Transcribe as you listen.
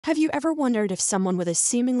Have you ever wondered if someone with a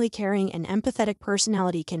seemingly caring and empathetic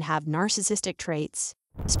personality can have narcissistic traits?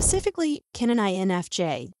 Specifically, can an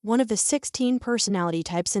INFJ, one of the 16 personality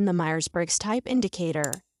types in the Myers-Briggs Type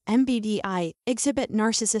Indicator, MBTI, exhibit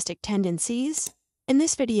narcissistic tendencies? In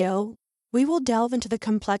this video, we will delve into the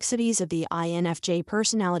complexities of the INFJ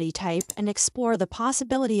personality type and explore the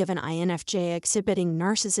possibility of an INFJ exhibiting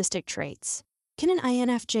narcissistic traits. Can an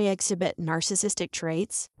INFJ exhibit narcissistic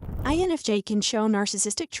traits? INFJ can show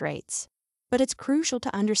narcissistic traits, but it's crucial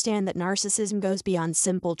to understand that narcissism goes beyond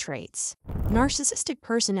simple traits. Narcissistic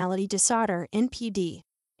personality disorder, NPD,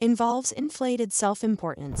 involves inflated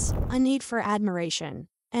self-importance, a need for admiration,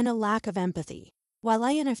 and a lack of empathy. While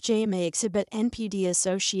INFJ may exhibit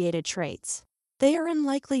NPD-associated traits, they are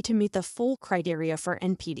unlikely to meet the full criteria for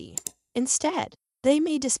NPD. Instead, they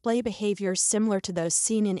may display behaviors similar to those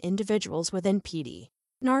seen in individuals with NPD.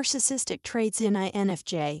 Narcissistic traits in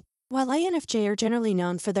INFJ. While INFJ are generally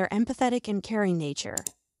known for their empathetic and caring nature,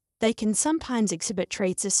 they can sometimes exhibit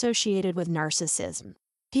traits associated with narcissism.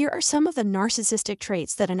 Here are some of the narcissistic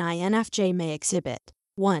traits that an INFJ may exhibit.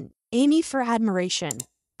 1. A need for admiration.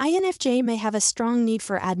 INFJ may have a strong need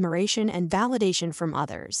for admiration and validation from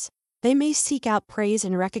others. They may seek out praise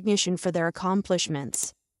and recognition for their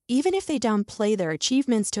accomplishments, even if they downplay their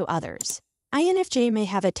achievements to others. INFJ may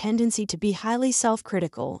have a tendency to be highly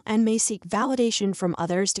self-critical and may seek validation from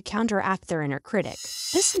others to counteract their inner critic.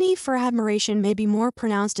 This need for admiration may be more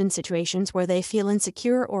pronounced in situations where they feel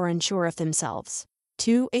insecure or unsure of themselves.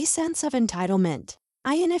 2. A sense of entitlement.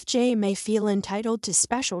 INFJ may feel entitled to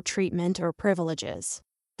special treatment or privileges.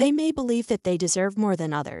 They may believe that they deserve more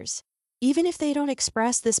than others, even if they don't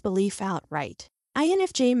express this belief outright.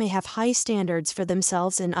 INFJ may have high standards for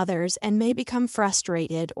themselves and others and may become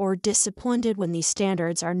frustrated or disappointed when these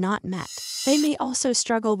standards are not met. They may also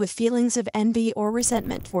struggle with feelings of envy or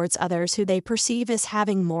resentment towards others who they perceive as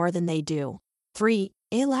having more than they do. 3.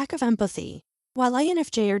 A lack of empathy. While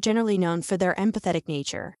INFJ are generally known for their empathetic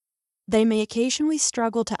nature, they may occasionally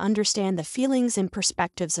struggle to understand the feelings and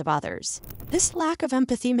perspectives of others. This lack of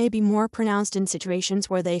empathy may be more pronounced in situations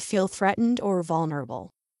where they feel threatened or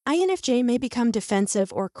vulnerable. INFJ may become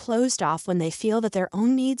defensive or closed off when they feel that their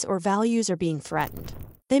own needs or values are being threatened.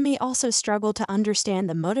 They may also struggle to understand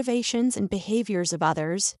the motivations and behaviors of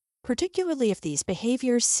others, particularly if these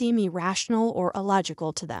behaviors seem irrational or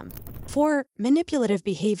illogical to them. 4. Manipulative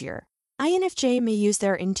behavior. INFJ may use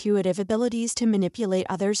their intuitive abilities to manipulate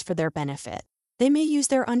others for their benefit. They may use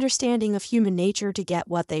their understanding of human nature to get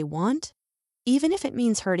what they want, even if it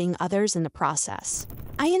means hurting others in the process.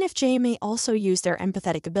 INFJ may also use their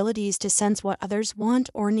empathetic abilities to sense what others want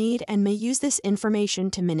or need and may use this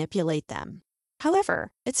information to manipulate them.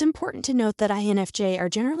 However, it's important to note that INFJ are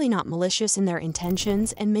generally not malicious in their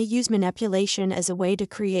intentions and may use manipulation as a way to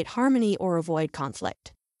create harmony or avoid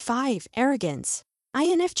conflict. 5. Arrogance.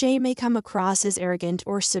 INFJ may come across as arrogant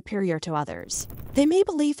or superior to others. They may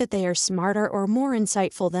believe that they are smarter or more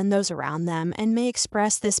insightful than those around them and may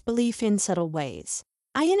express this belief in subtle ways.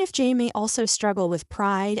 INFJ may also struggle with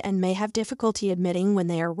pride and may have difficulty admitting when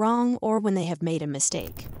they are wrong or when they have made a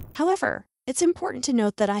mistake. However, it's important to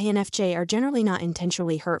note that INFJ are generally not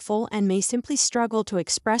intentionally hurtful and may simply struggle to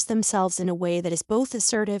express themselves in a way that is both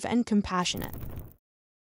assertive and compassionate.